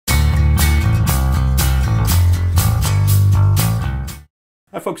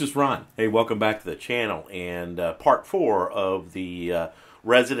Hi folks, it's Ron. Hey, welcome back to the channel and part 4 of the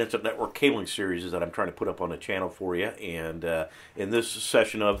residential network cabling series that I'm trying to put up on the channel for you. And in this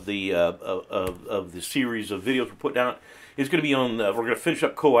session of the series of videos we're putting out is going to be on. We're going to finish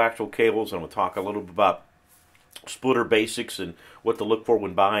up coaxial cables, and I'm going to talk a little bit about splitter basics and what to look for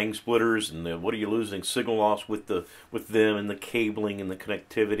when buying splitters, and what are you losing signal loss with them, and the cabling and the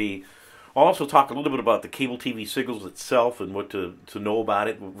connectivity. I'll also talk a little bit about the cable TV signals itself and what to know about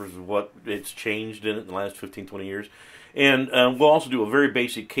it, what it's changed in it in the last 15-20 years. And we'll also do a very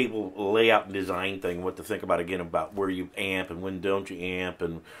basic cable layout and design thing, what to think about, again, about where you amp and when don't you amp,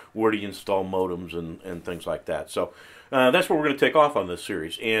 and where do you install modems and things like that. So that's where we're going to take off on this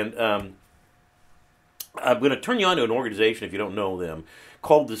series. And I'm going to turn you on to an organization, if you don't know them,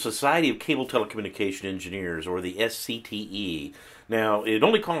 called the Society of Cable Telecommunication Engineers, or the SCTE. Now, it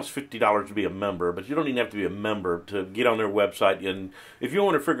only costs $50 to be a member, but you don't even have to be a member to get on their website. And if you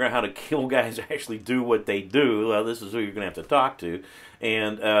want to figure out how the cable guys actually do what they do, this is who you're going to have to talk to.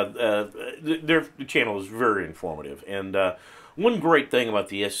 And their channel is very informative. And one great thing about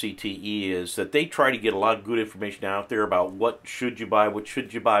the SCTE is that they try to get a lot of good information out there about what should you buy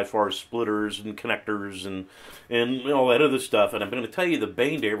as far as splitters and connectors and all that other stuff. And I'm going to tell you, the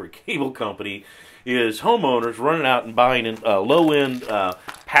bane to every cable company is homeowners running out and buying low-end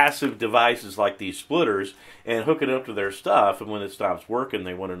passive devices like these splitters and hooking it up to their stuff, and when it stops working,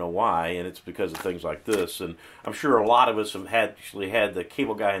 they want to know why, and it's because of things like this. And I'm sure a lot of us have actually had the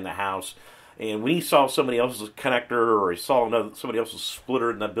cable guy in the house, and when he saw somebody else's connector or he saw somebody else's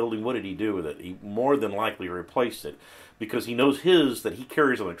splitter in that building, what did he do with it? He more than likely replaced it, because he knows his that he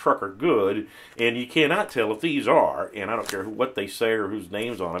carries on the truck are good, and you cannot tell if these are, and I don't care what they say or whose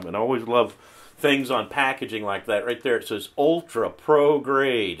name's on them, and I always love things on packaging like that. Right there it says Ultra Pro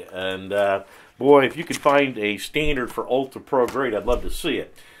Grade, and boy, if you could find a standard for Ultra Pro Grade, I'd love to see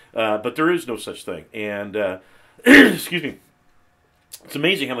it, but there is no such thing. And excuse me, it's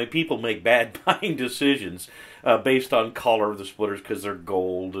amazing how many people make bad buying decisions based on color of the splitters because they're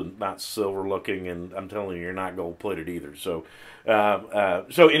gold and not silver looking, and I'm telling you, you're not gold plated either. So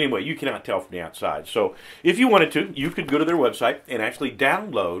so anyway, you cannot tell from the outside. So if you wanted to, you could go to their website and actually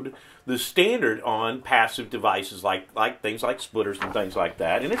download the standard on passive devices like things like splitters and things like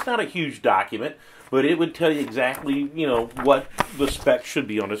that. And it's not a huge document, but it would tell you exactly, what the specs should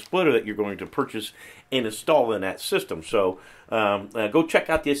be on a splitter that you're going to purchase and install in that system. So go check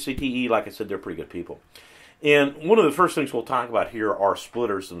out the SCTE. Like I said, they're pretty good people. And one of the first things we'll talk about here are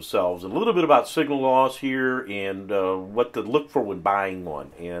splitters themselves, and a little bit about signal loss here, and what to look for when buying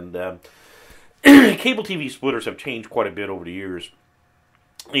one. And cable TV splitters have changed quite a bit over the years.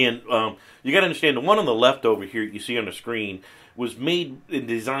 And you got to understand, the one on the left over here you see on the screen was made and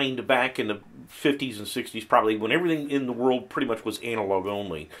designed back in the 50s and 60s, probably, when everything in the world pretty much was analog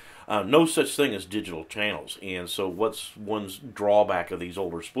only. No such thing as digital channels. And so what's one's drawback of these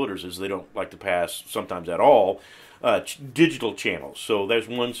older splitters is they don't like to pass, sometimes at all, digital channels. So there's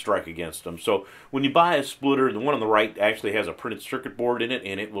one strike against them. So when you buy a splitter, the one on the right actually has a printed circuit board in it,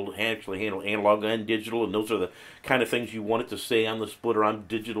 and it will actually handle analog and digital, and those are the kind of things you want it to say on the splitter. I'm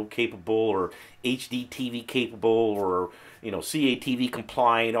digital capable, or HD TV capable, or CATV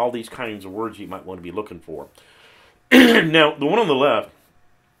compliant, all these kinds of words you might want to be looking for. Now, the one on the left,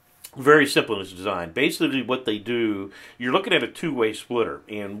 very simple in its design. Basically what they do, you're looking at a two-way splitter,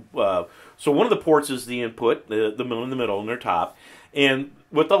 and so one of the ports is the input, the middle in the middle, and their top, and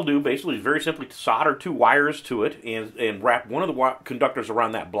what they'll do basically is very simply solder two wires to it and wrap one of the conductors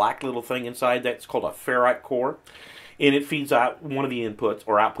around that black little thing inside. That's called a ferrite core, and it feeds out one of the inputs,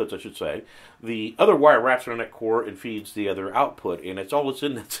 or outputs I should say. The other wire wraps around that core and feeds the other output, and it's all that's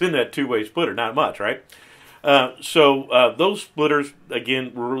in that two-way splitter. Not much, right? So those splitters,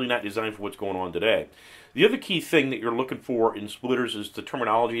 again, were really not designed for what's going on today. The other key thing that you're looking for in splitters is the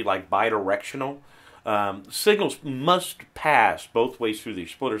terminology like bidirectional. Signals must pass both ways through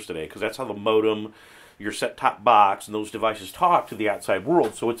these splitters today, because that's how the modem, your set-top box, and those devices talk to the outside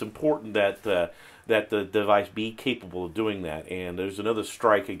world. So it's important that that the device be capable of doing that. And there's another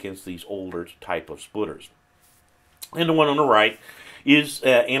strike against these older type of splitters. And the one on the right is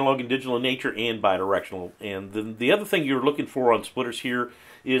analog and digital in nature and bidirectional. And the other thing you're looking for on splitters here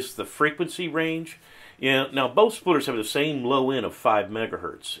is the frequency range. Now, both splitters have the same low end of 5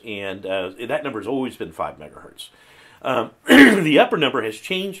 megahertz, and that number has always been 5 megahertz. The upper number has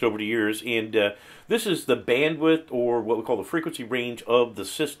changed over the years, and this is the bandwidth, or what we call the frequency range of the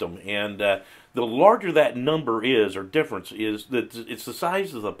system. And the larger that number is, or difference is, that it's the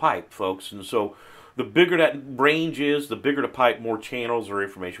size of the pipe, folks. And so the bigger that range is, the bigger the pipe, more channels or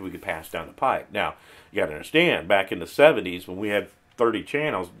information we could pass down the pipe. Now, you got to understand, back in the 70s, when we had 30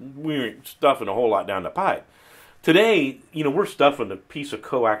 channels, we weren't stuffing a whole lot down the pipe. Today, we're stuffing a piece of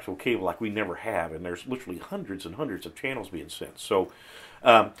coaxial cable like we never have, and there's literally hundreds and hundreds of channels being sent. So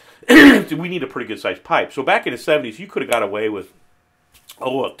we need a pretty good sized pipe. So back in the 70s, you could have got away with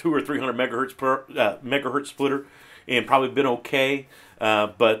a 200 or 300 megahertz splitter, and probably been okay.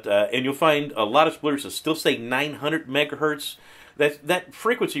 And you'll find a lot of splitters that still say 900 megahertz. That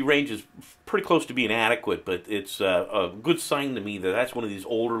frequency range is pretty close to being adequate, but it's a good sign to me that that's one of these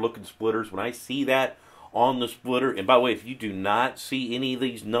older looking splitters. When I see that on the splitter, and by the way, if you do not see any of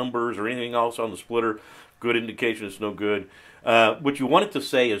these numbers or anything else on the splitter, good indication it's no good. What you want it to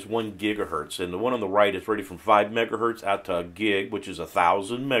say is 1 gigahertz, and the one on the right is ready from 5 megahertz out to a gig, which is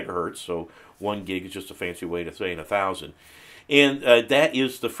 1,000 megahertz. So 1 gig is just a fancy way of saying 1,000. And that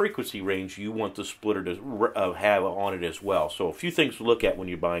is the frequency range you want the splitter to have on it as well. So a few things to look at when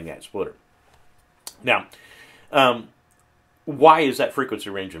you're buying that splitter. Now, why is that frequency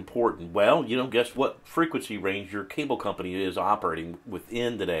range important? Well, guess what frequency range your cable company is operating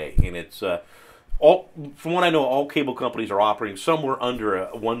within today. And it's, from what I know, all cable companies are operating somewhere under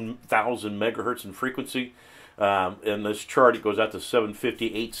 1,000 megahertz in frequency. In this chart, it goes out to 750,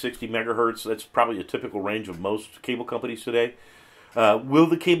 860 megahertz. That's probably a typical range of most cable companies today. Will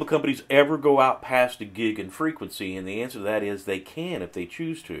the cable companies ever go out past a gig in frequency? And the answer to that is they can if they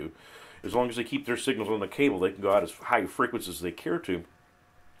choose to. As long as they keep their signals on the cable, they can go out as high frequencies as they care to.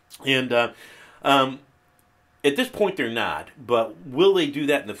 And at this point, they're not. But will they do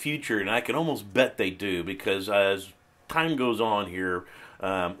that in the future? And I can almost bet they do, because as time goes on here,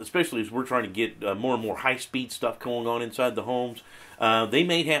 especially as we're trying to get more and more high-speed stuff going on inside the homes, they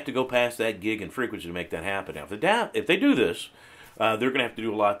may have to go past that gig in frequency to make that happen. Now, if they do this, they're going to have to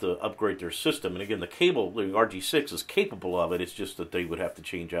do a lot to upgrade their system. And again, the RG6 is capable of it. It's just that they would have to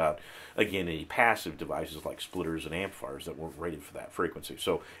change out, again, any passive devices like splitters and amplifiers that weren't rated for that frequency.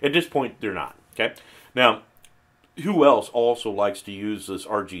 So at this point, they're not. Okay. Now, who else also likes to use this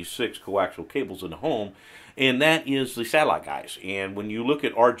RG6 coaxial cables in the home? And that is the satellite guys. And when you look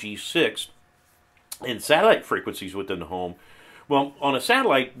at RG6 and satellite frequencies within the home, well, on a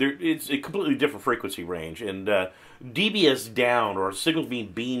satellite, it's a completely different frequency range. And DBS down, or signals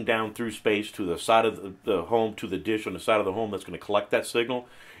being beamed down through space to the side of the home, to the dish on the side of the home that's going to collect that signal,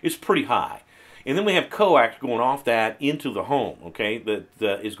 is pretty high. And then we have coax going off that into the home, okay,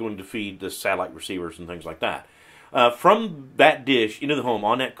 that is going to feed the satellite receivers and things like that. From that dish into the home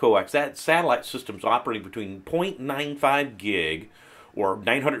on that coax, that satellite system's operating between 0.95 gig or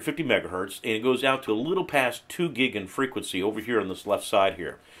 950 megahertz, and it goes out to a little past 2 gig in frequency over here on this left side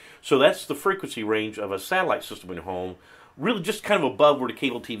here. So that's the frequency range of a satellite system in the home, really just kind of above where the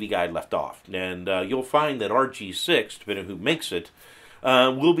cable TV guide left off. And you'll find that RG6, depending on who makes it,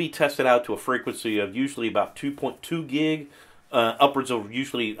 will be tested out to a frequency of usually about 2.2 gig, upwards of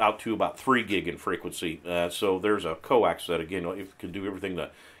usually out to about 3 gig in frequency. So there's a coax that, again, it can do everything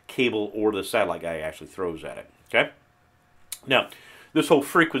the cable or the satellite guy actually throws at it. Okay? Now, this whole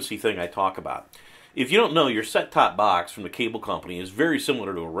frequency thing I talk about. If you don't know, your set-top box from the cable company is very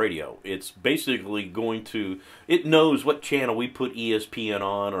similar to a radio. It's basically going to, it knows what channel we put ESPN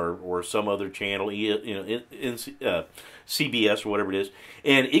on, or some other channel, CBS or whatever it is,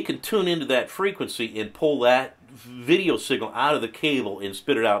 and it can tune into that frequency and pull that video signal out of the cable and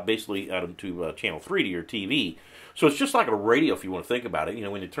spit it out basically out into channel 3 to your TV. So it's just like a radio if you want to think about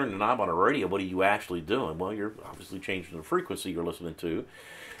it. When you turn the knob on a radio, what are you actually doing? Well, you're obviously changing the frequency you're listening to,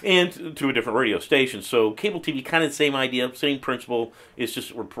 and to a different radio station. So cable TV, kind of the same idea, same principle. It's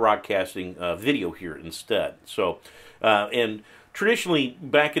just we're broadcasting video here instead. So, and traditionally,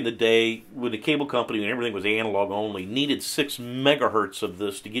 back in the day, when the cable company and everything was analog only, needed 6 megahertz of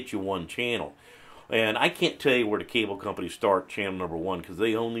this to get you one channel. And I can't tell you where the cable companies start channel number 1, because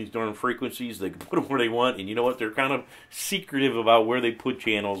they own these darn frequencies. They can put them where they want, and you know what? They're kind of secretive about where they put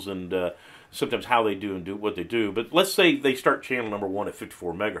channels and sometimes how they do and do what they do. But let's say they start channel number 1 at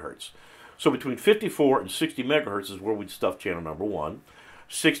 54 megahertz. So between 54 and 60 megahertz is where we'd stuff channel number 1.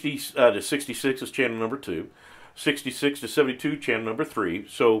 60 to 66 is channel number 2. 66 to 72, channel number 3.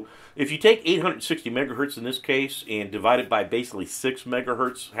 So if you take 860 megahertz in this case and divide it by basically 6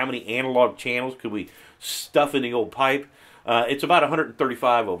 megahertz, how many analog channels could we stuff in the old pipe? It's about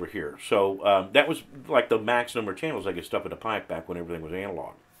 135 over here. So that was like the max number of channels I could stuff in a pipe back when everything was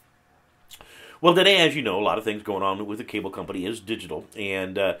analog. Well, today, as you know, a lot of things going on with the cable company is digital.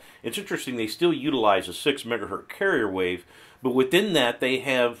 And it's interesting, they still utilize a 6 megahertz carrier wave, but within that, they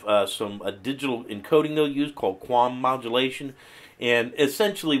have some digital encoding they'll use called QAM modulation. And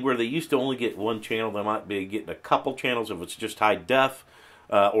essentially, where they used to only get one channel, they might be getting a couple channels if it's just high def.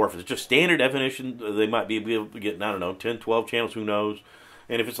 or if it's just standard definition, they might be able to get, I don't know, 10, 12 channels, who knows.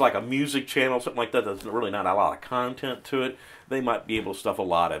 And if it's like a music channel, something like that, that's really not a lot of content to it, they might be able to stuff a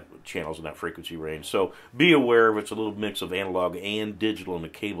lot of channels in that frequency range. So be aware of it's a little mix of analog and digital in the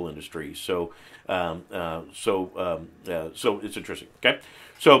cable industry. So so it's interesting. Okay,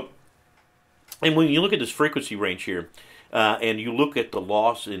 so and when you look at this frequency range here, and you look at the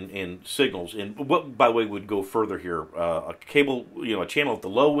loss in signals, and what, by the way, would go further here, a cable, a channel at the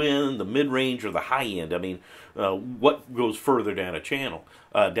low end, the mid range, or the high end. I mean, what goes further down a channel,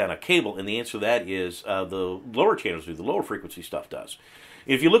 down a cable? And the answer to that is the lower channels do, the lower frequency stuff does.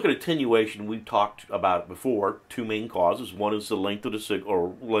 If you look at attenuation, we've talked about it before. Two main causes. One is the length of the signal,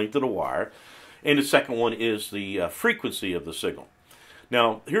 or length of the wire, and the second one is the frequency of the signal.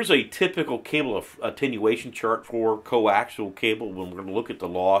 Now, here's a typical cable attenuation chart for coaxial cable when we're going to look at the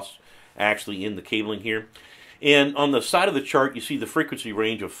loss actually in the cabling here. And on the side of the chart, you see the frequency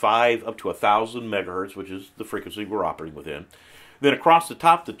range of 5 up to 1,000 megahertz, which is the frequency we're operating within. Then across the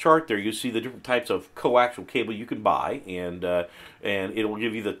top of the chart there, you see the different types of coaxial cable you can buy, and it will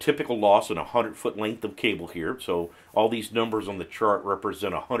give you the typical loss in a 100-foot length of cable here. So all these numbers on the chart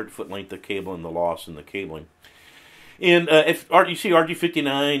represent a 100-foot length of cable and the loss in the cabling. And if you see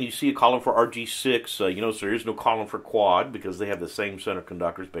RG59, you see a column for RG6. You notice there is no column for quad because they have the same center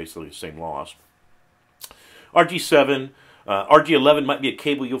conductors, basically the same loss. RG7, RG11 might be a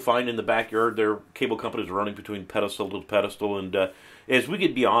cable you'll find in the backyard. Their cable companies are running between pedestal to pedestal. And as we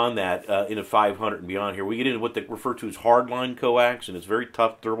get beyond that, into 500 and beyond here, we get into what they refer to as hardline coax, and it's very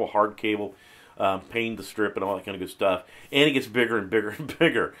tough, durable, hard cable. Pain to strip and all that kind of good stuff, and it gets bigger and bigger and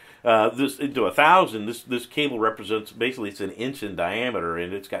bigger. This into 1,000. This cable represents, basically it's 1 inch in diameter,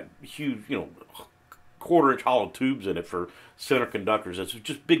 and it's got huge, quarter-inch hollow tubes in it for center conductors. It's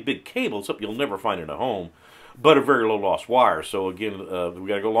just big cable, something you'll never find in a home, but a very low loss wire. So again, we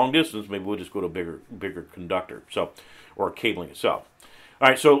got to go long distance. Maybe we'll just go to a bigger conductor, or cabling itself. All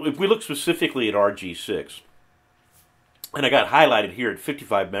right. So if we look specifically at RG6, and I got highlighted here at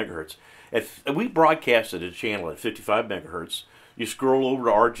 55 megahertz. If we broadcasted a channel at 55 megahertz, you scroll over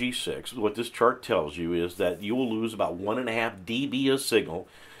to RG6, what this chart tells you is that you will lose about 1.5 dB of signal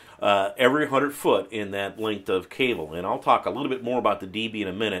every 100 foot in that length of cable. And I'll talk a little bit more about the dB in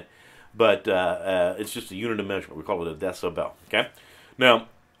a minute, but it's just a unit of measurement. We call it a decibel. Okay. Now,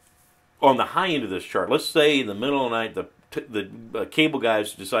 on the high end of this chart, let's say in the middle of the night, the cable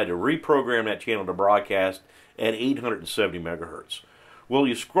guys decide to reprogram that channel to broadcast at 870 megahertz. Well,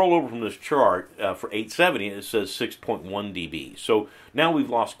 you scroll over from this chart for 870, and it says 6.1 dB. So now we've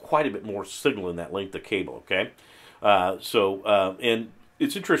lost quite a bit more signal in that length of cable, okay? And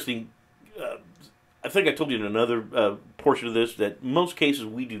it's interesting. I think I told you in another portion of this that most cases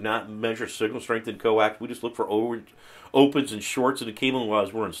we do not measure signal strength in coax. We just look for opens and shorts in the cable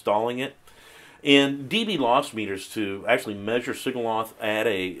as we're installing it. And dB loss meters to actually measure signal loss at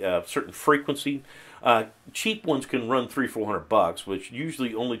a certain frequency. Cheap ones can run $300-400, which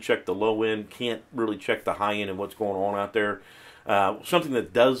usually only check the low end, can't really check the high end and what's going on out there. Something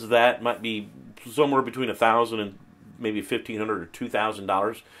that does that might be somewhere between $1,000 and maybe $1,500 or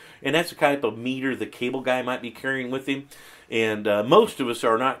 $2,000, and that's the type of meter the cable guy might be carrying with him. And most of us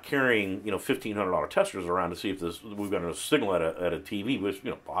are not carrying $1,500 testers around to see if we've got a signal at a TV, which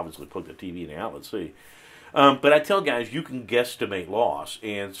obviously plug the TV in the outlet. See. But I tell guys you can guesstimate loss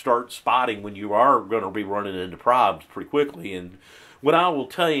and start spotting when you are going to be running into problems pretty quickly. And what I will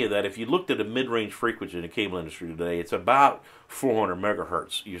tell you that if you looked at a mid-range frequency in the cable industry today, it's about 400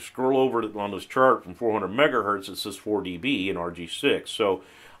 megahertz. You scroll over on this chart from 400 megahertz, it says 4 dB in RG6. So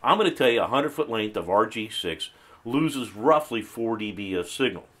I'm going to tell you a 100-foot length of RG6 loses roughly 4 dB of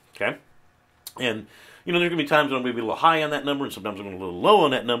signal. Okay, and there's going to be times when I'm going to be a little high on that number, and sometimes I'm going to be a little low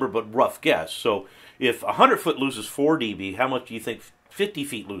on that number, but rough guess. So if 100 foot loses 4 dB, how much do you think 50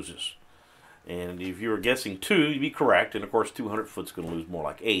 feet loses? And if you were guessing 2, you'd be correct. And of course, 200 foot's going to lose more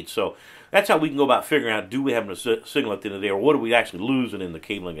like 8. So that's how we can go about figuring out, do we have a signal at the end of the day, or what are we actually losing in the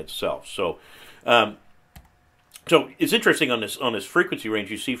cabling itself? So, so it's interesting on this frequency range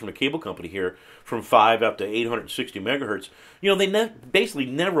you see from a cable company here, from 5 up to 860 megahertz. They basically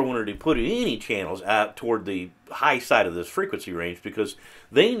never wanted to put any channels out toward the high side of this frequency range because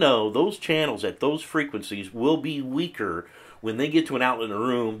they know those channels at those frequencies will be weaker when they get to an outlet in a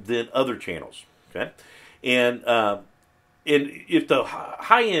room than other channels. Okay, and if the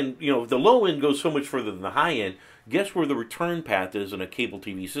high end, if the low end goes so much further than the high end, guess where the return path is in a cable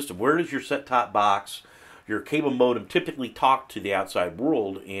TV system? Where does your set-top box, your cable modem typically talk to the outside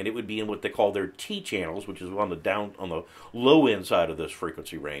world? And it would be in what they call their T channels, which is on the low end side of this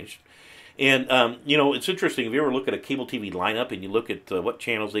frequency range. And, you know, it's interesting. If you ever look at a cable TV lineup and you look at what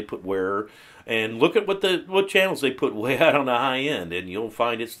channels they put where, and look at what channels they put way out on the high end, and you'll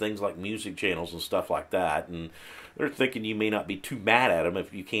find it's things like music channels and stuff like that. And they're thinking you may not be too mad at them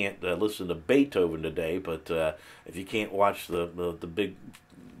if you can't listen to Beethoven today, but if you can't watch the big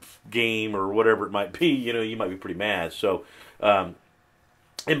game or whatever it might be, you know, you might be pretty mad. So, and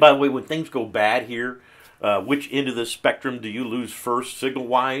by the way, when things go bad here, which end of the spectrum do you lose first,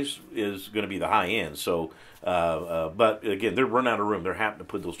 signal-wise, is going to be the high end. So, but again, they're running out of room. They're having to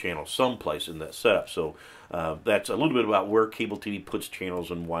put those channels someplace in that setup. So that's a little bit about where cable TV puts channels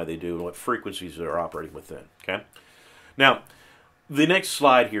and why they do and what frequencies they're operating within. Okay. Now, the next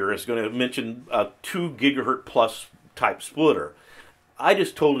slide here is going to mention a 2 gigahertz plus type splitter. I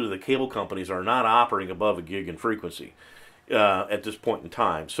just told you the cable companies are not operating above a gig in frequency at this point in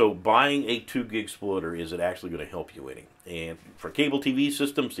time. So buying a 2 gig splitter, is it actually going to help you any? And for cable TV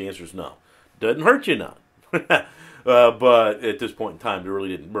systems, the answer is no. Doesn't hurt you none. But at this point in time, it really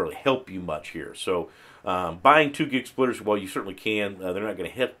didn't really help you much here. So buying 2 gig splitters, well, you certainly can. They're not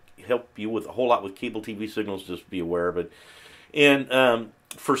going to help you with a whole lot with cable TV signals, just be aware. But and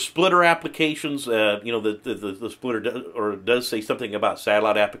for splitter applications, you know, the splitter does say something about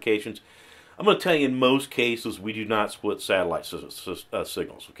satellite applications. I'm going to tell you, in most cases, we do not split satellite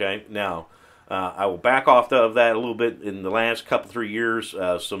signals. Okay, now I will back off of that a little bit. In the last couple 3 years,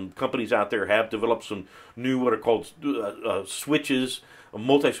 some companies out there have developed some new what are called switches,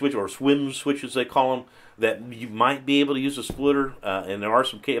 multi-switch or swim switches they call them, that you might be able to use a splitter, and there are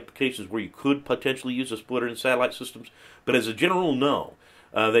some applications where you could potentially use a splitter in satellite systems. But as a general rule, no.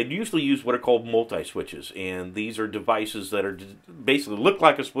 They usually use what are called multi-switches, and these are devices that are basically look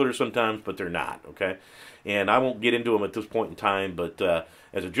like a splitter sometimes, but they're not, okay? And I won't get into them at this point in time, but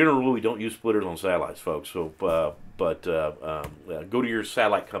as a general rule, we don't use splitters on satellites, folks. So, go to your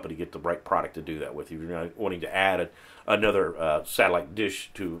satellite company, get the right product to do that with. If you're not wanting to add another satellite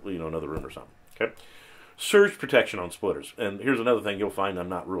dish to, you know, another room or something, okay? Surge protection on splitters, and here's another thing you'll find I'm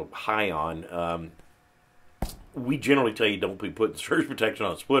not real high on. We generally tell you don't be putting surge protection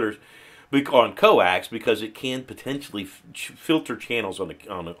on splitters, on coax, because it can potentially filter channels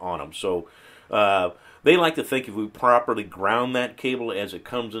on them. So they like to think if we properly ground that cable as it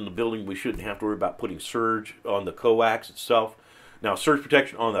comes in the building, we shouldn't have to worry about putting surge on the coax itself. Now, surge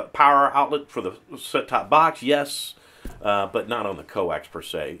protection on the power outlet for the set-top box, yes, but not on the coax per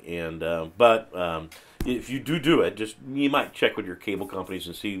se. And if you do it, you might check with your cable companies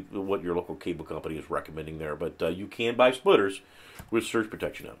and see what your local cable company is recommending there. But you can buy splitters with surge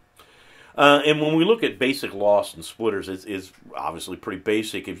protection on. And when we look at basic loss in splitters, it's obviously pretty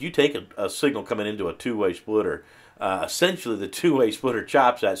basic. If you take a signal coming into a two-way splitter, essentially the two-way splitter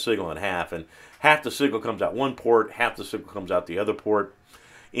chops that signal in half, and half the signal comes out one port, half the signal comes out the other port.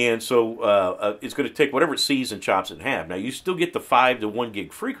 And so it's going to take whatever it sees and chops it in half. Now, you still get the 5 to 1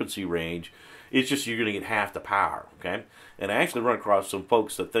 gig frequency range. It's just you're going to get half the power, okay? And I actually run across some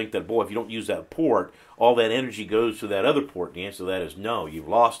folks that think that, boy, if you don't use that port, all that energy goes to that other port. And the answer to that is no, you've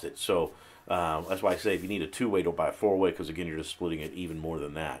lost it. So that's why I say if you need a two-way, don't buy a four-way, because, again, you're just splitting it even more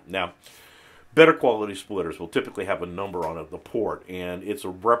than that. Now, better quality splitters will typically have a number on the port, and it's a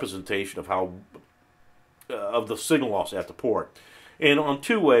representation of how of the signal loss at the port. And on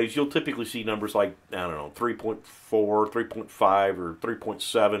two ways, you'll typically see numbers like, I don't know, 3.4, 3.5, or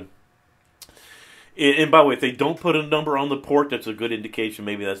 3.7. And by the way, if they don't put a number on the port, that's a good indication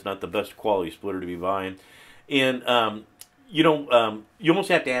maybe that's not the best quality splitter to be buying. And you almost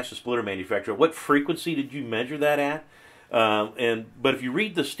have to ask the splitter manufacturer, what frequency did you measure that at? But if you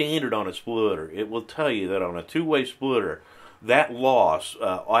read the standard on a splitter, it will tell you that on a two-way splitter, that loss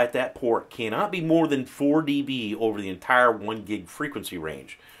at that port cannot be more than 4 dB over the entire 1 gig frequency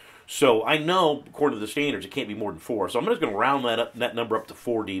range. So I know, according to the standards, it can't be more than 4. So I'm just going to round that number up to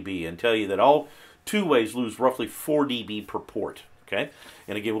 4 dB and tell you that all two ways lose roughly 4 dB per port. Okay,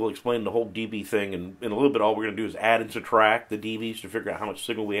 and again, we'll explain the whole dB thing in a little bit. All we're going to do is add and subtract the dBs to figure out how much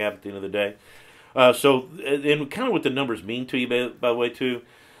signal we have at the end of the day. And kind of what the numbers mean to you, by the way, too.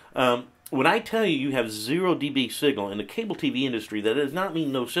 When I tell you have 0 dB signal in the cable TV industry, that does not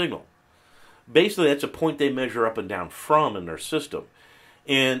mean no signal. Basically, that's a point they measure up and down from in their system.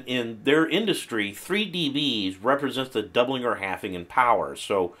 And in their industry, 3 dBs represents the doubling or halving in power.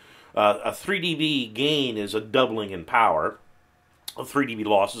 So a 3 dB gain is a doubling in power. A 3 dB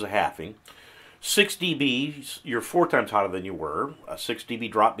loss is a halving. 6 dB, you're 4 times hotter than you were. A 6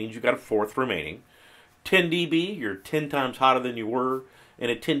 dB drop means you got a fourth remaining. 10 dB, you're 10 times hotter than you were. And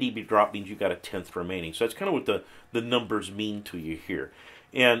a 10 dB drop means you got a 10th remaining. So that's kind of what the numbers mean to you here.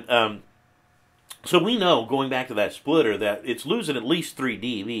 And So we know, going back to that splitter, that it's losing at least 3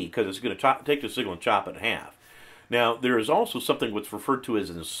 dB because it's going to take the signal and chop it in half. Now, there is also something what's referred to as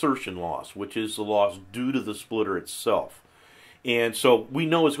an insertion loss, which is the loss due to the splitter itself. And so we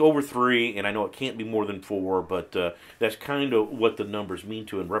know it's over 3, and I know it can't be more than 4, but that's kind of what the numbers mean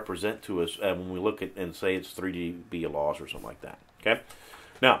to and represent to us when we look at and say it's 3 dB a loss or something like that. Okay?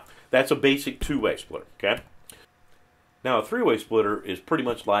 Now, that's a basic two-way splitter. Okay? Now, a three-way splitter is pretty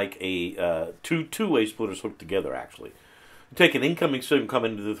much like a two-way splitters hooked together, actually. You take an incoming signal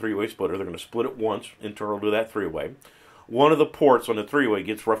coming into the three-way splitter. They're going to split it once, internal to that three-way. One of the ports on the three-way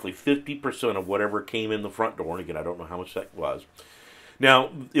gets roughly 50% of whatever came in the front door. And again, I don't know how much that was. Now,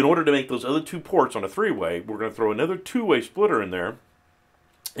 in order to make those other 2 ports on a three-way, we're going to throw another two-way splitter in there,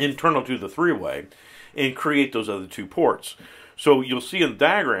 internal to the three-way, and create those other 2 ports. So you'll see in the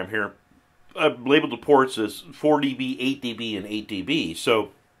diagram here, I've labeled the ports as 4 dB, 8 dB, and 8 dB.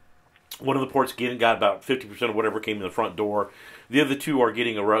 So one of the ports got about 50% of whatever came in the front door. The other 2 are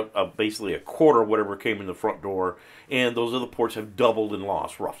getting basically a quarter of whatever came in the front door. And those other ports have doubled in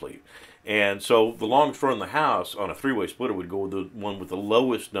loss, roughly. And so the longest run in the house on a three-way splitter would go with the one with the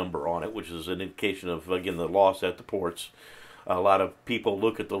lowest number on it, which is an indication of, again, the loss at the ports. A lot of people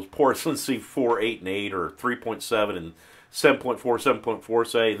look at those ports and see 4, 8, and 8, or 3.7 and 7.4, 7.4,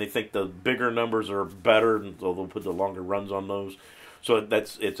 say, and they think the bigger numbers are better, and so they'll put the longer runs on those. So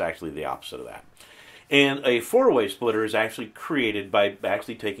it's actually the opposite of that. And a 4-way splitter is actually created by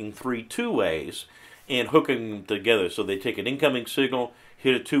actually taking 3 two-ways and hooking them together. So they take an incoming signal,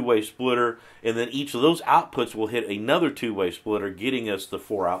 hit a 2-way splitter, and then each of those outputs will hit another 2-way splitter, getting us the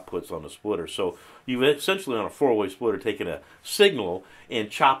 4 outputs on the splitter. So you've essentially, on a 4-way splitter, taken a signal and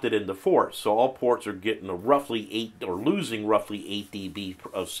chopped it into 4. So all ports are getting a roughly 8, or losing roughly 8 dB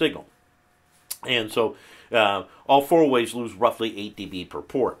of signal. And so all 4-ways lose roughly 8 dB per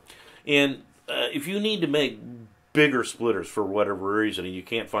port. And if you need to make bigger splitters for whatever reason, and you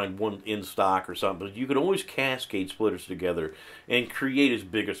can't find one in stock or something, but you can always cascade splitters together and create as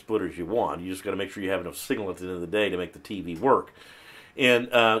big a splitter as you want. You just got to make sure you have enough signal at the end of the day to make the TV work. And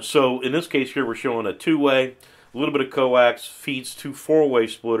so in this case here, we're showing a 2-way, a little bit of coax, feeds 2 4-way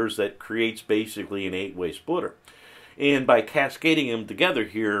splitters that creates basically an 8-way splitter. And by cascading them together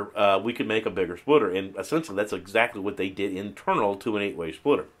here, we can make a bigger splitter. And essentially, that's exactly what they did internal to an 8-way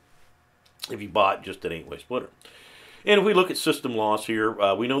splitter, if you bought just an 8-way splitter. And if we look at system loss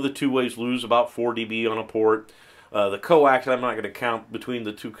here, we know the 2-ways lose about 4 dB on a port. The coax, I'm not going to count between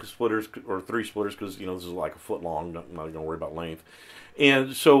the 2 splitters or 3 splitters because, you know, this is like a foot long. I'm not going to worry about length.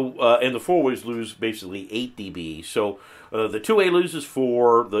 And so, and the 4-ways lose basically 8 dB. So the 2-way loses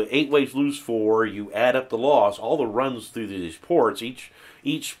 4, the 8-ways lose 4. You add up the loss, all the runs through these ports.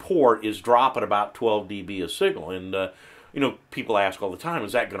 Each port is dropping about 12 dB of signal. And you know, people ask all the time,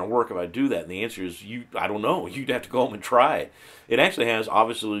 is that going to work if I do that? And the answer is, I don't know. You'd have to go home and try it. It actually has,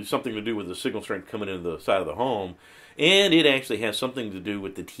 obviously, something to do with the signal strength coming into the side of the home. And it actually has something to do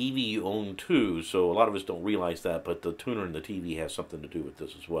with the TV you own, too. So a lot of us don't realize that, but the tuner in the TV has something to do with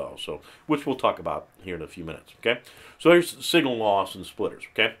this as well. So, which we'll talk about here in a few minutes, okay? So there's signal loss and splitters,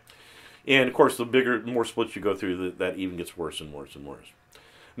 okay? And, of course, the more splits you go through, that even gets worse and worse and worse.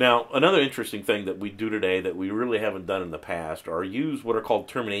 Now, another interesting thing that we do today that we really haven't done in the past are use what are called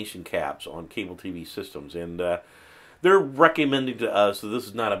termination caps on cable TV systems. And they're recommending to us that this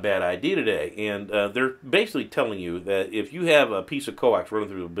is not a bad idea today. And they're basically telling you that if you have a piece of coax running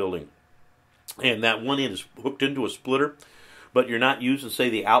through the building and that one end is hooked into a splitter, but you're not using, say,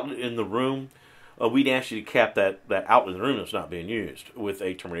 the outlet in the room, we'd ask you to cap that outlet in the room that's not being used with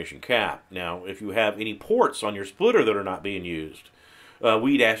a termination cap. Now, if you have any ports on your splitter that are not being used,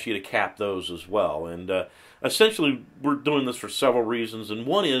 we'd ask you to cap those as well. And essentially, we're doing this for several reasons. And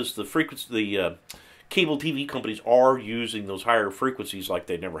one is the frequency. The cable TV companies are using those higher frequencies like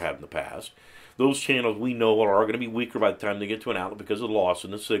they never have in the past. Those channels we know are going to be weaker by the time they get to an outlet because of the loss in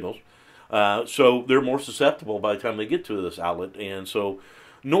the signals. So they're more susceptible by the time they get to this outlet. And so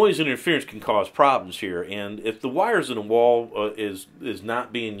noise interference can cause problems here. And if the wires in the wall is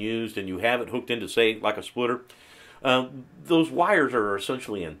not being used and you have it hooked into, say, like a splitter, those wires are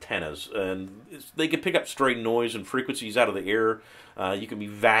essentially antennas, and they can pick up stray noise and frequencies out of the air. You can be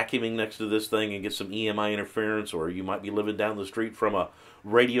vacuuming next to this thing and get some EMI interference, or you might be living down the street from a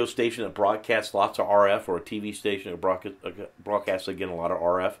radio station that broadcasts lots of RF, or a TV station that broadcasts, again, a lot of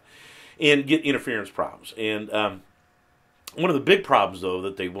RF, and get interference problems. And one of the big problems, though,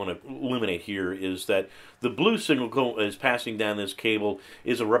 that they want to eliminate here is that the blue signal is passing down this cable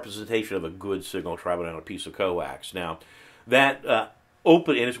is a representation of a good signal traveling on a piece of coax. Now, that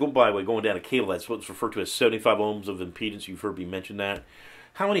open, and it's, by the way, going down a cable that's what's referred to as 75 ohms of impedance. You've heard me mention that.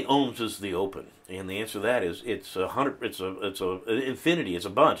 how many ohms is the open? And the answer to that is it's 100. It's a infinity. It's a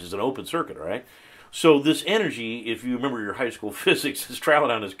bunch. It's an open circuit, right? So this energy, if you remember your high school physics, is traveling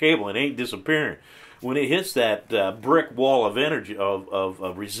down this cable and ain't disappearing. When it hits that brick wall of energy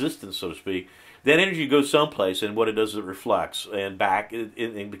of resistance, so to speak, that energy goes someplace, and what it does is it reflects and back.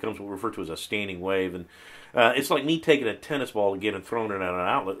 It becomes what we refer to as a standing wave, and it's like me taking a tennis ball again and throwing it at an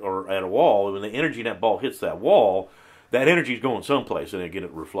outlet or at a wall. When the energy in that ball hits that wall, that energy is going someplace, and again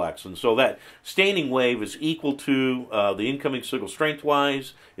it reflects. And so that standing wave is equal to the incoming signal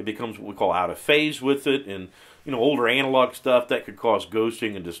strength-wise. It becomes what we call out of phase with it, and older analog stuff that could cause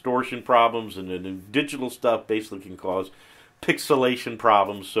ghosting and distortion problems, and the new digital stuff basically can cause pixelation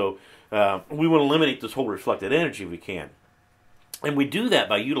problems. So we want to eliminate this whole reflected energy if we can. And we do that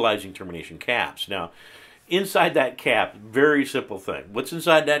by utilizing termination caps. Now, inside that cap, very simple thing. What's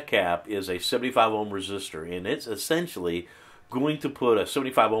inside that cap is a 75 ohm resistor, and it's essentially going to put a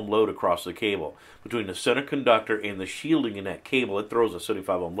 75 ohm load across the cable. Between the center conductor and the shielding in that cable, it throws a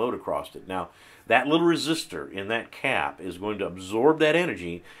 75 ohm load across it. Now, that little resistor in that cap is going to absorb that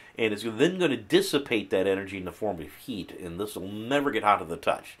energy, and it's then going to dissipate that energy in the form of heat, and this will never get hot to the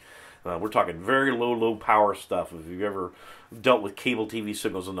touch. We're talking very low power stuff. If you've ever dealt with cable TV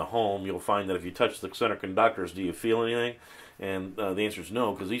signals in the home, you'll find that if you touch the center conductors, do you feel anything? And the answer is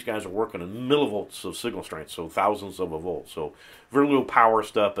no, because these guys are working in millivolts of signal strength, so thousands of a volt. So very low power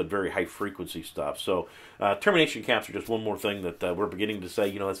stuff, but very high frequency stuff. So termination caps are just one more thing that we're beginning to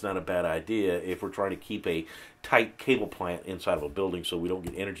say, that's not a bad idea if we're trying to keep a tight cable plant inside of a building so we don't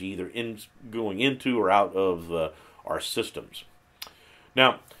get energy either going into or out of our systems.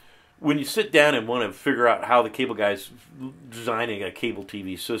 Now, when you sit down and want to figure out how the cable guy's designing a cable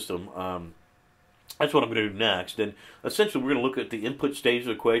TV system, that's what I'm going to do next. And essentially, we're going to look at the input stage of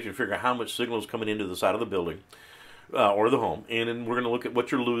the equation, figure out how much signal is coming into the side of the building or the home. And then we're going to look at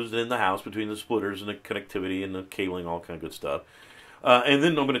what you're losing in the house between the splitters and the connectivity and the cabling, all kind of good stuff. And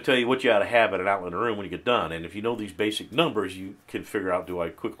then I'm going to tell you what you ought to have at an outlet in a room when you get done. And if you know these basic numbers, you can figure out, do I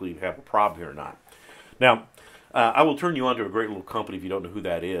quickly have a problem here or not? Now, I will turn you on to a great little company if you don't know who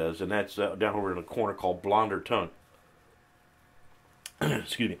that is, and that's down over in a corner called Blonder Tongue.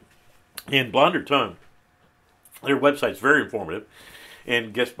 Excuse me. And Blonder Tongue, their website's very informative,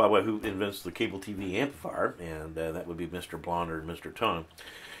 and guess by the way who invents the cable TV amplifier, and that would be Mr. Blonder and Mr. Tongue.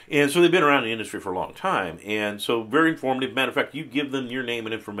 And so they've been around the industry for a long time, and so very informative. Matter of fact, you give them your name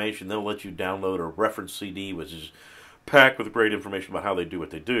and information, they'll let you download a reference CD, which is packed with great information about how they do what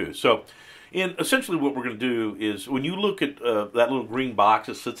they do. So, and essentially what we're going to do is, when you look at that little green box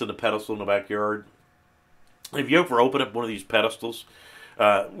that sits in the pedestal in the backyard, if you ever open up one of these pedestals,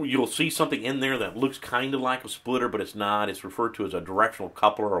 you'll see something in there that looks kind of like a splitter, but it's not. It's referred to as a directional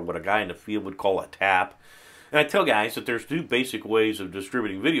coupler, or what a guy in the field would call a tap. And I tell guys that there's two basic ways of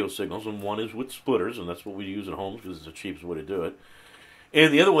distributing video signals, and one is with splitters, and that's what we use at homes because it's the cheapest way to do it.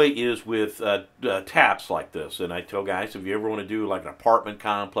 And the other way is with taps like this. And I tell guys, if you ever want to do like an apartment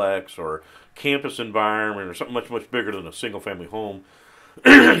complex or campus environment or something much bigger than a single-family home,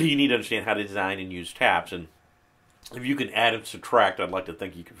 you need to understand how to design and use taps. And if you can add and subtract, I'd like to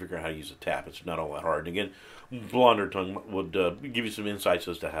think you can figure out how to use a tap. It's not all that hard. And again, Blonder Tongue would give you some insights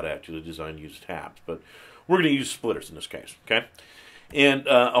as to how to actually design and use taps. But we're going to use splitters in this case, okay? And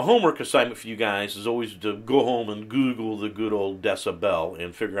a homework assignment for you guys is always to go home and Google the good old decibel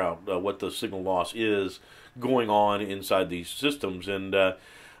and figure out what the signal loss is going on inside these systems. And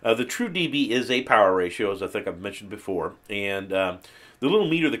the true dB is a power ratio, as I think I've mentioned before. And the little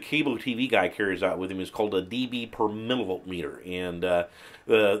meter the cable TV guy carries out with him is called a dB per millivolt meter. And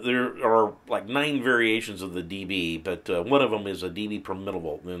there are like 9 variations of the dB, but one of them is a dB per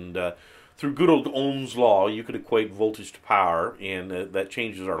millivolt. And through good old Ohm's law, you could equate voltage to power, and that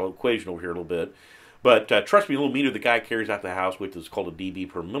changes our equation over here a little bit. But trust me, a little meter the guy carries out the house with is called a dB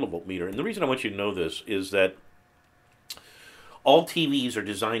per millivolt meter. And the reason I want you to know this is that all TVs are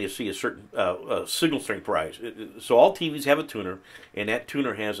designed to see a certain signal strength rise. So all TVs have a tuner, and that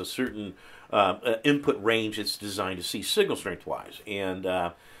tuner has a certain input range it's designed to see signal strength-wise. And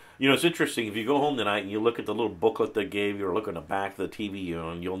it's interesting, if you go home tonight and you look at the little booklet they gave you or look on the back of the TV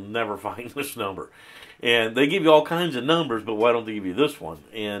unit, you'll never find this number. And they give you all kinds of numbers, but why don't they give you this one?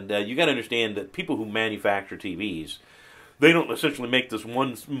 And you got to understand that people who manufacture TVs, they don't essentially make this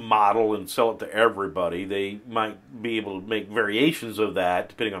one model and sell it to everybody. They might be able to make variations of that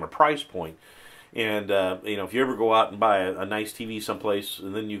depending on a price point. And, if you ever go out and buy a nice TV someplace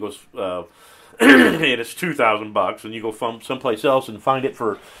and then you go... and it's $2,000, and you go someplace else and find it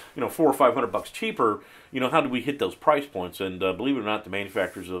for, $400 or $500 cheaper. How do we hit those price points? And believe it or not, the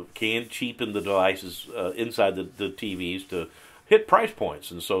manufacturers can cheapen the devices inside the TVs to hit price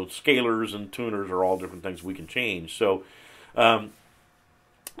points. And so scalers and tuners are all different things we can change. So, and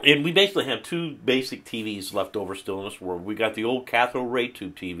we basically have two basic TVs left over still in this world. We got the old cathode ray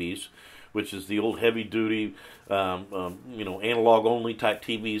tube TVs, which is the old heavy-duty, analog-only type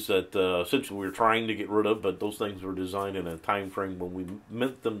TVs that essentially we were trying to get rid of, but those things were designed in a time frame when we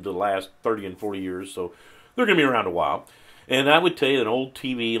meant them to last 30 and 40 years, so they're going to be around a while. And I would tell you an old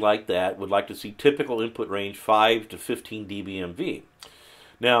TV like that would like to see typical input range 5 to 15 dBmV.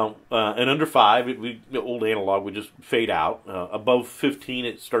 Now, and under 5, the old analog would just fade out. Above 15,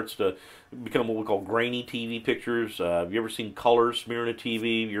 it starts to become what we call grainy TV pictures. Have you ever seen color smearing a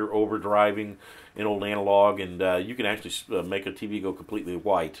TV? You're overdriving an old analog, and you can actually make a TV go completely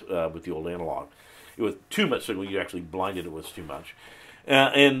white with the old analog. With too much signal, you actually blinded it with too much.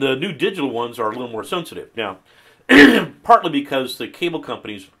 And the new digital ones are a little more sensitive. Now, partly because the cable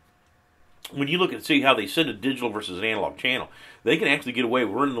companies, when you look and see how they send a digital versus an analog channel, they can actually get away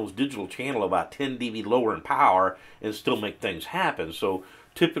with running those digital channel about 10 dB lower in power and still make things happen. So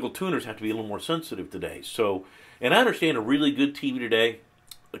typical tuners have to be a little more sensitive today. So, and I understand a really good TV today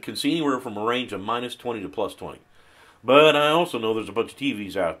can see anywhere from a range of -20 to +20. But I also know there's a bunch of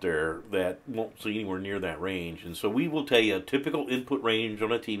TVs out there that won't see anywhere near that range. And so we will tell you a typical input range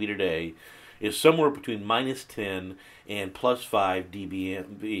on a TV today is somewhere between -10 and +5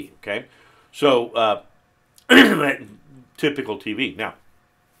 dBmV. Okay? So, that typical TV. Now,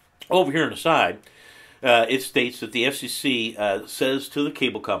 over here on the side, it states that the FCC says to the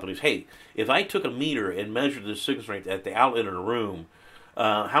cable companies, hey, if I took a meter and measured the signal strength at the outlet in a room,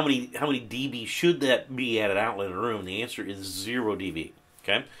 how many dB should that be at an outlet in a room? And the answer is 0 dB.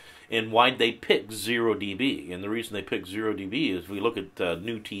 Okay? And why'd they pick 0 dB? And the reason they picked 0 dB is we look at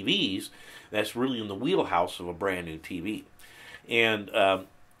new TVs, that's really in the wheelhouse of a brand new TV. And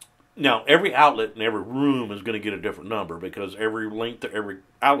now, every outlet in every room is going to get a different number because every length of every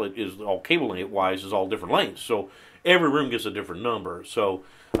outlet is all cable length-wise is all different lengths. So every room gets a different number. So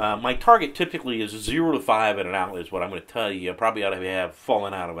my target typically is 0 to 5 at an outlet is what I'm going to tell you. You probably ought to have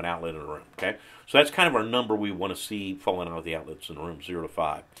fallen out of an outlet in a room. Okay, so that's kind of our number we want to see falling out of the outlets in a room, 0 to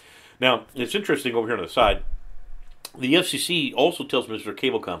 5. Now, it's interesting over here on the side. The FCC also tells Mr.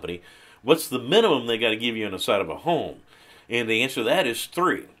 Cable Company what's the minimum they got to give you on the side of a home, and the answer to that is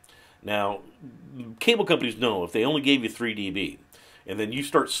 3. Now, cable companies know if they only gave you 3 dB, and then you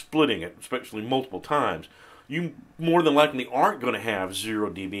start splitting it, especially multiple times, you more than likely aren't going to have 0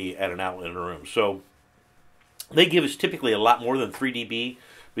 dB at an outlet in a room. So they give us typically a lot more than 3 dB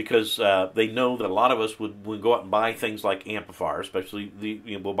because they know that a lot of us would go out and buy things like amplifiers, especially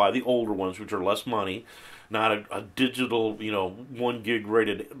we'll buy the older ones, which are less money, not a digital, 1 gig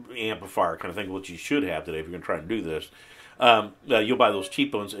rated amplifier kind of thing, which you should have today if you're going to try and do this. You'll buy those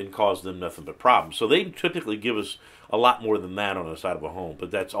cheap ones and cause them nothing but problems. So they typically give us a lot more than that on the side of a home,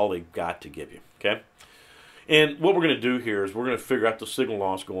 but that's all they've got to give you, okay? And what we're going to do here is we're going to figure out the signal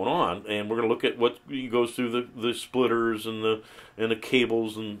loss going on, and we're going to look at what goes through the splitters and the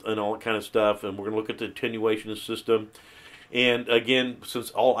cables and all that kind of stuff, and we're going to look at the attenuation of the system. And again, since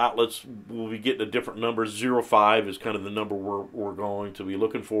all outlets will be getting a different number, 0.5 is kind of the number we're going to be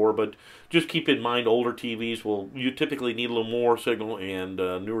looking for. But just keep in mind, older TVs you typically need a little more signal, and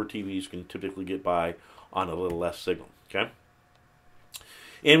newer TVs can typically get by on a little less signal. Okay.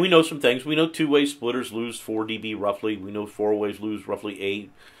 And we know some things. We know two-way splitters lose 4 dB roughly. We know four-ways lose roughly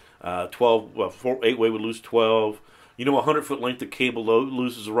 8. 8-way would lose 12. A 100-foot length of cable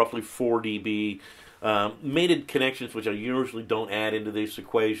loses roughly 4 dB. Mated connections, which I usually don't add into these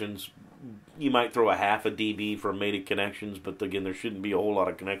equations, you might throw a half a dB for mated connections, but again, there shouldn't be a whole lot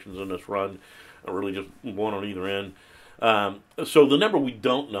of connections on this run, really just one on either end. So the number we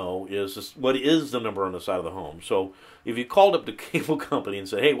don't know is what is the number on the side of the home. So if you called up the cable company and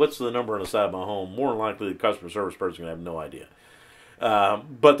said, hey, what's the number on the side of my home, more than likely the customer service person is going to have no idea.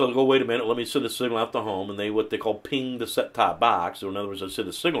 But they'll go, wait a minute, let me send a signal out the home, and what they call ping the set-top box. So in other words, they send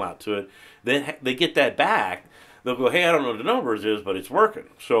a signal out to it. Then they get that back. They'll go, hey, I don't know what the numbers is, but it's working.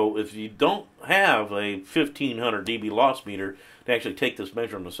 So if you don't have a 1500 dB loss meter to actually take this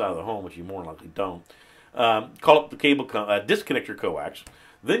measure on the side of the home, which you more than likely don't, call up the cable disconnect your coax,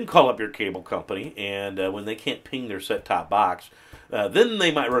 then call up your cable company, and when they can't ping their set-top box, then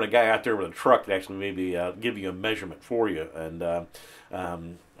they might run a guy out there with a truck to actually maybe give you a measurement for you. And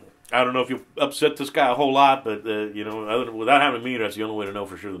I don't know if you'll upset this guy a whole lot, but without having a meter, that's the only way to know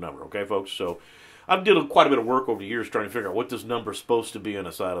for sure the number. Okay, folks. So I've did quite a bit of work over the years trying to figure out what this number is supposed to be on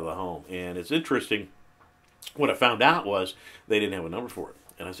the side of the home, and it's interesting. What I found out was they didn't have a number for it,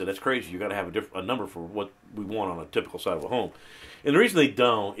 and I said that's crazy. You got to have a number for what we want on a typical side of a home. And the reason they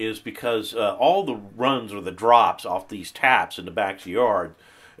don't is because all the runs or the drops off these taps in the back of the yard,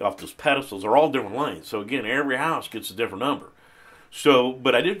 off those pedestals, are all different lengths. So again, every house gets a different number. So,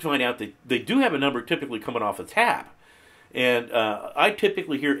 but I did find out that they do have a number typically coming off a tap. And I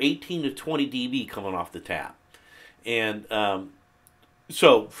typically hear 18 to 20 dB coming off the tap. And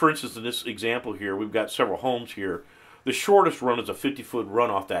so, for instance, in this example here, we've got several homes here. The shortest run is a 50-foot run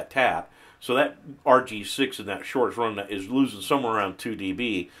off that tap. So that RG6 in that shortest run is losing somewhere around 2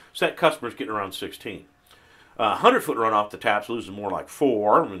 dB. So that customer's getting around 16. 100-foot run off the tap's losing more like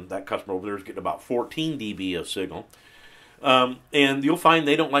 4. And that customer over there is getting about 14 dB of signal. And you'll find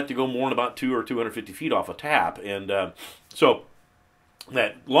they don't like to go more than about 2 or 250 feet off a tap. And so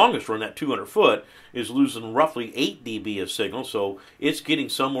that longest run, that 200 foot, is losing roughly 8 dB of signal. So it's getting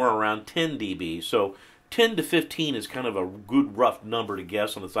somewhere around 10 dB. So 10 to 15 is kind of a good rough number to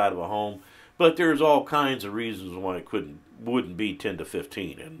guess on the side of a home. But there's all kinds of reasons why it wouldn't be 10 to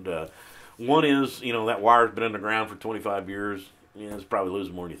 15. And one is, that wire's been underground for 25 years. Yeah, it's probably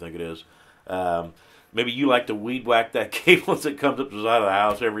losing more than you think it is. Maybe you like to weed whack that cable as it comes up to the side of the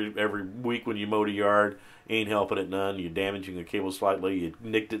house every week when you mow the yard. Ain't helping it none. You're damaging the cable slightly. You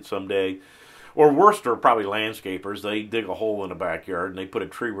nicked it someday. Or worse, are probably landscapers. They dig a hole in the backyard and they put a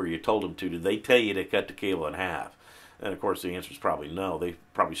tree where you told them to. Did they tell you to cut the cable in half? And of course, the answer is probably no. They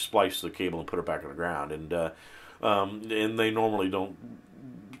probably spliced the cable and put it back in the ground. And they normally don't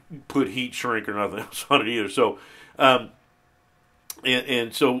put heat shrink or nothing else on it either. So, and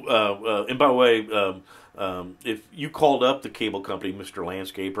by the way, if you called up the cable company, Mr.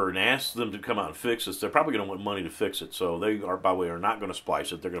 Landscaper, and asked them to come out and fix this, they're probably going to want money to fix it. So they are, by the way, are not going to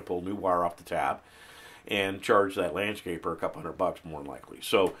splice it. They're going to pull new wire off the tap and charge that landscaper a couple $100 more than likely.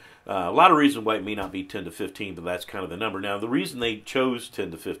 So a lot of reasons why it may not be 10 to 15, but that's kind of the number. Now, the reason they chose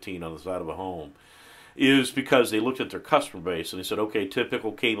 10 to 15 on the side of a home is because they looked at their customer base and they said, okay,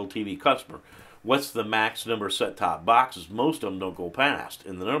 typical cable TV customer, what's the max number of set-top boxes? Most of them don't go past,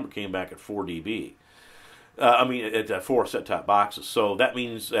 and the number came back at 4 dB. At 4 set-top boxes. So that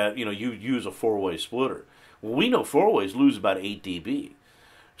means that, you use a 4-way splitter. Well, we know 4-ways lose about 8 dB.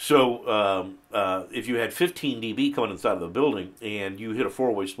 So if you had 15 dB coming inside of the building and you hit a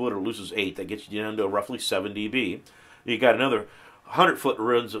 4-way splitter, loses 8, that gets you down to roughly 7 dB. You got another 100-foot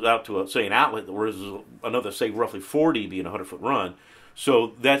runs out to, say, an outlet that was another, say, roughly 4 dB in a 100-foot run.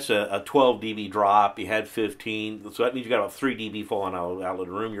 So that's a 12 dB drop. You had 15. So that means you got about 3 dB falling out of the outlet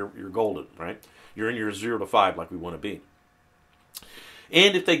of the room. You're golden, right? You're in your 0 to 5 like we want to be.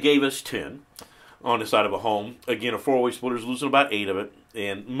 And if they gave us 10 on the side of a home, again, a 4-way splitter is losing about 8 of it.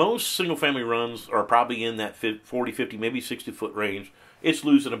 And most single-family runs are probably in that 40, 50, maybe 60-foot range. It's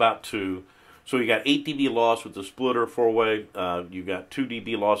losing about 2. So you got 8 dB loss with the splitter 4-way. You got 2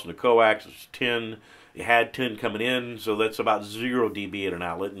 dB loss in the coax. It's 10. You had 10 coming in, so that's about 0 dB at an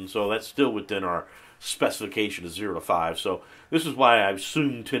outlet. And so that's still within our specification of 0 to 5. So this is why I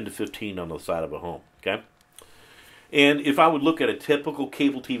assume 10 to 15 on the side of a home. Okay. And if I would look at a typical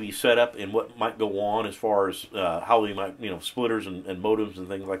cable TV setup and what might go on as far as how we might, splitters and modems and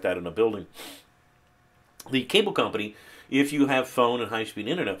things like that in a building, the cable company, if you have phone and high-speed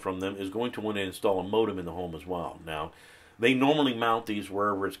internet from them, is going to want to install a modem in the home as well. Now, they normally mount these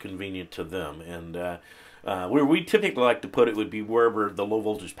wherever it's convenient to them, and where we typically like to put it would be wherever the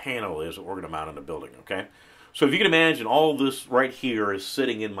low-voltage panel is that we're going to mount in the building. Okay, so if you can imagine, all this right here is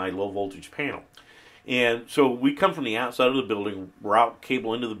sitting in my low-voltage panel. And so we come from the outside of the building, route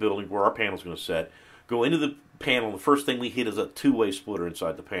cable into the building where our panel is going to set, go into the panel, the first thing we hit is a 2-way splitter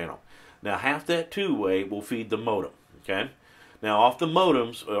inside the panel. Now half that 2-way will feed the modem, okay? Now off the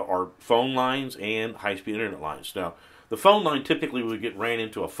modems are phone lines and high-speed internet lines. Now the phone line typically would get ran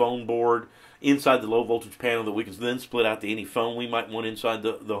into a phone board inside the low-voltage panel that we can then split out to any phone we might want inside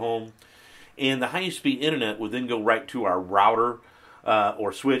the home. And the high-speed internet would then go right to our router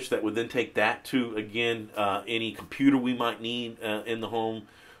or switch that would then take that to, again, any computer we might need in the home.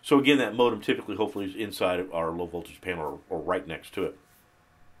 So again, that modem typically, hopefully, is inside of our low-voltage panel or right next to it.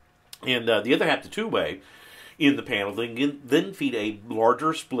 And the other half, the 2-way, in the panel, they can then feed a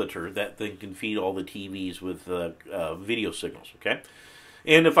larger splitter that then can feed all the TVs with video signals, okay?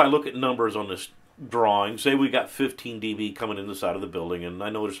 And if I look at numbers on this drawing, say we got 15 dB coming in the side of the building, and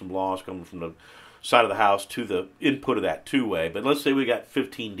I know there's some loss coming from the side of the house to the input of that 2-way, but let's say we got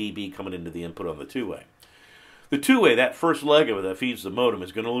 15 dB coming into the input on the 2-way. The 2-way, that first leg of it that feeds the modem,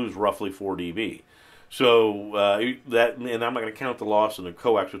 is going to lose roughly 4 dB. So and I'm not going to count the loss in the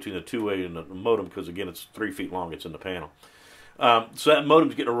coax between the 2-way and the modem because, again, it's 3 feet long, it's in the panel. So that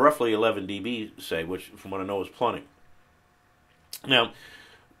modem's getting roughly 11 dB, say, which from what I know is plenty. Now,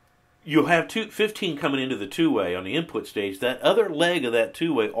 you'll have 15 coming into the two-way on the input stage. That other leg of that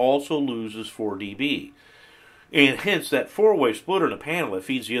two-way also loses 4 dB. And hence, that four-way splitter in the panel that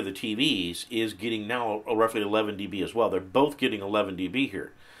feeds the other TVs is getting now roughly 11 dB as well. They're both getting 11 dB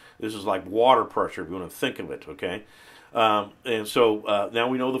here. This is like water pressure if you want to think of it, okay? And so now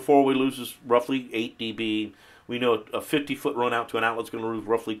we know the four-way loses roughly 8 dB. We know a 50-foot run out to an outlet is going to lose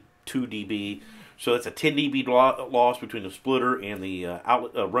roughly 2 dB. So that's a 10 dB loss between the splitter and the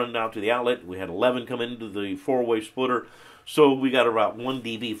outlet run out to the outlet. We had 11 come into the four-way splitter. So we got about 1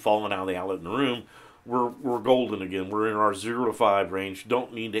 dB falling out of the outlet in the room. We're golden again. We're in our 0 to 5 range.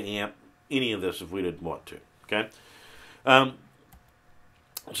 Don't need to amp any of this if we didn't want to. Okay.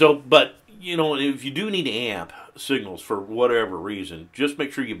 But you know, if you do need to amp signals for whatever reason, just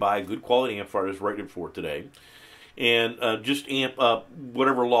make sure you buy a good quality amplifier that's rated for today, and just amp up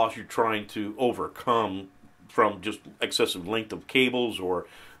whatever loss you're trying to overcome from just excessive length of cables, or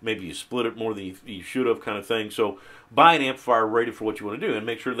maybe you split it more than you should have, kind of thing. So buy an amplifier rated for what you want to do, and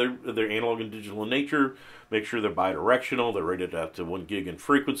make sure they're analog and digital in nature. Make sure they're bidirectional. They're rated out to 1 gig in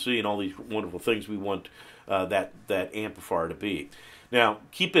frequency, and all these wonderful things we want that amplifier to be. Now,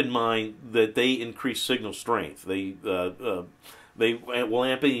 keep in mind that they increase signal strength. They will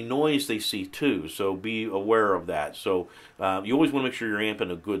amp any noise they see too, so be aware of that. So you always want to make sure you're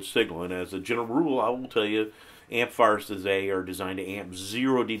amping a good signal. And as a general rule, I will tell you, amplifiers today are designed to amp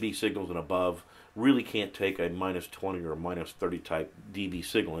 0 dB signals and above. Really can't take a minus 20 or a minus 30 type dB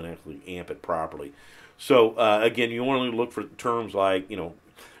signal and actually amp it properly. So again, you want to look for terms like, you know,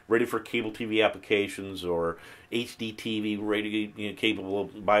 rated for cable TV applications, or HD TV rated, you know, capable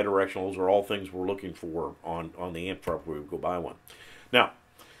of bidirectionals, are all things we're looking for on the amplifier where we go buy one. Now,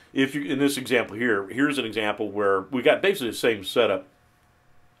 if you in this example here, here's an example where we got basically the same setup,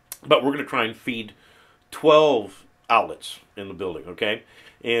 but we're going to try and feed 12 outlets in the building, okay?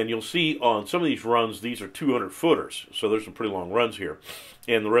 And you'll see on some of these runs, these are 200 footers, so there's some pretty long runs here,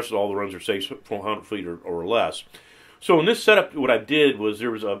 and the rest of all the runs are say 400 feet or less. So in this setup, what I did was there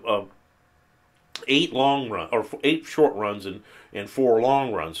was a 8 short runs and 4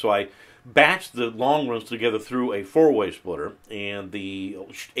 long runs. So I batched the long runs together through a 4-way splitter, and the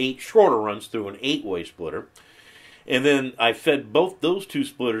 8 shorter runs through an 8-way splitter. And then I fed both those 2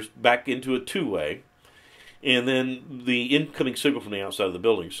 splitters back into a 2-way, and then the incoming signal from the outside of the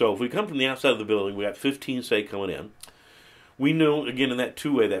building. So if we come from the outside of the building, we got 15, say, coming in. We know, again, in that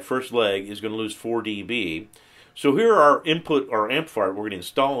 2-way, that first leg is going to lose 4 dB. So here our input, our amplifier, we're going to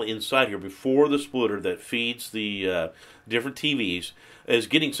install inside here before the splitter that feeds the different TVs is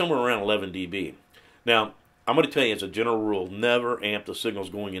getting somewhere around 11 dB. Now, I'm going to tell you as a general rule, never amp the signals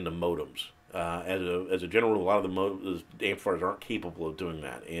going into modems. As a general rule, a lot of the amplifiers aren't capable of doing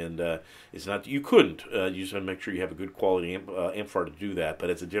that, and it's not that you couldn't. You just have to make sure you have a good quality amplifier to do that. But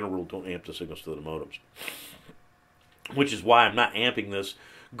as a general rule, don't amp the signals to the modems. Which is why I'm not amping this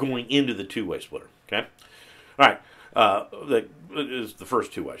going into the 2-way splitter. Okay. All right, that is the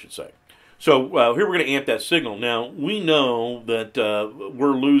first 2, I should say. So here we're going to amp that signal. Now, we know that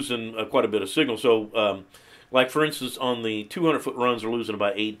we're losing quite a bit of signal. So, like for instance, on the 200-foot runs, we're losing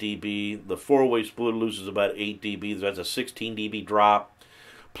about 8 dB. The 4-way splitter loses about 8 dB. That's a 16 dB drop.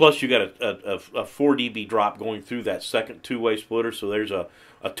 Plus, you got a 4 dB drop going through that second 2-way splitter. So there's a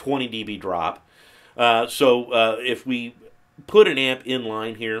 20 dB drop. If we put an amp in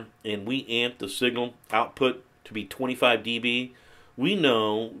line here and we amp the signal output to be 25 dB, we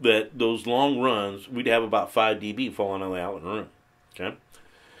know that those long runs, we'd have about 5 dB falling on the outlet room. Okay?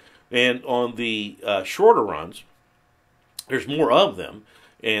 And on the shorter runs, there's more of them,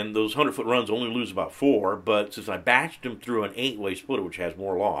 and those 100-foot runs only lose about 4, but since I batched them through an 8-way splitter, which has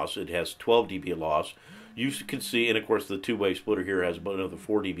more loss, it has 12 dB loss. You can see, and of course the 2-way splitter here has about another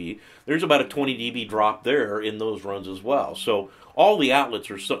 4 dB. There's about a 20 dB drop there in those runs as well. So all the outlets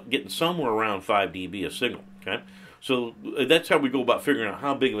are getting somewhere around 5 dB of signal. Okay, so that's how we go about figuring out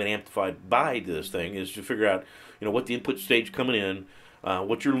how big of an amplified buy to this thing is, to figure out, you know, what the input stage coming in,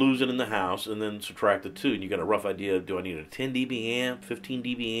 what you're losing in the house, and then subtract the 2, and you got a rough idea of, do I need a 10 dB amp, 15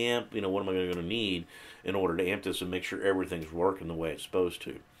 dB amp? You know, what am I going to need in order to amp this and make sure everything's working the way it's supposed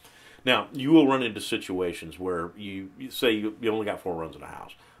to? Now, you will run into situations where you say you only got 4 runs in a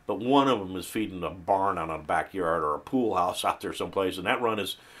house, but one of them is feeding a barn out on a backyard or a pool house out there someplace, and that run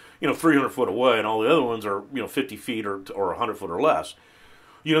is, you know, 300 foot away, and all the other ones are, you know, 50 feet or 100 foot or less.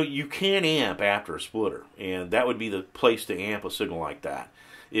 You know, you can amp after a splitter, and that would be the place to amp a signal like that.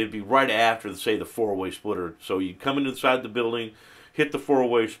 It'd be right after, say, the 4-way splitter. So you come into the side of the building, hit the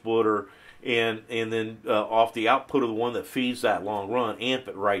 4-way splitter, and then off the output of the one that feeds that long run, amp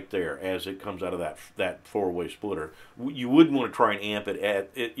it right there as it comes out of that 4-way splitter. You wouldn't want to try and amp it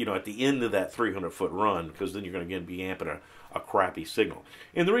at the end of that 300-foot run, because then you're going to again be amping a crappy signal.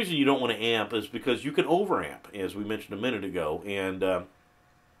 And the reason you don't want to amp is because you can overamp, as we mentioned a minute ago, and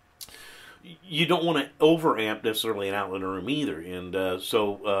you don't want to overamp necessarily an outlet in a room either. And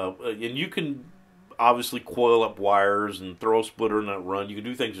and you can obviously coil up wires and throw a splitter in that run. You can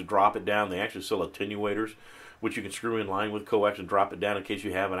do things to drop it down. They actually sell attenuators, which you can screw in line with coax and drop it down in case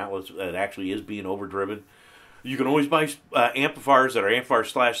you have an outlet that actually is being overdriven. You can always buy amplifiers that are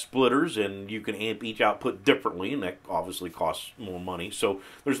amplifier/splitters, and you can amp each output differently, and that obviously costs more money. So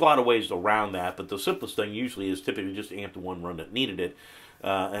there's a lot of ways around that, but the simplest thing usually is typically just amp the one run that needed it,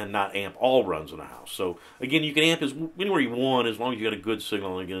 and not amp all runs in the house. So again, you can amp anywhere you want as long as you got a good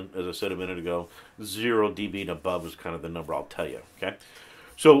signal. And again, as I said a minute ago, 0 dB and above is kind of the number I'll tell you. Okay.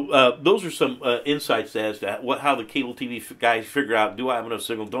 So those are some insights as to how the cable TV guys figure out, do I have enough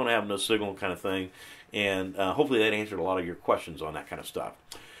signal, don't I have enough signal kind of thing. And hopefully that answered a lot of your questions on that kind of stuff.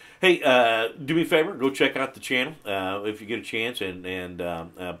 Hey, do me a favor, go check out the channel if you get a chance, and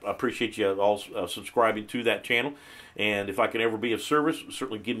appreciate you all subscribing to that channel. And if I can ever be of service,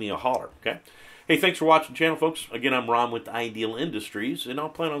 certainly give me a holler, okay? Hey, thanks for watching the channel, folks. Again, I'm Ron with Ideal Industries, and I'll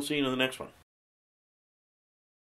plan on seeing you in the next one.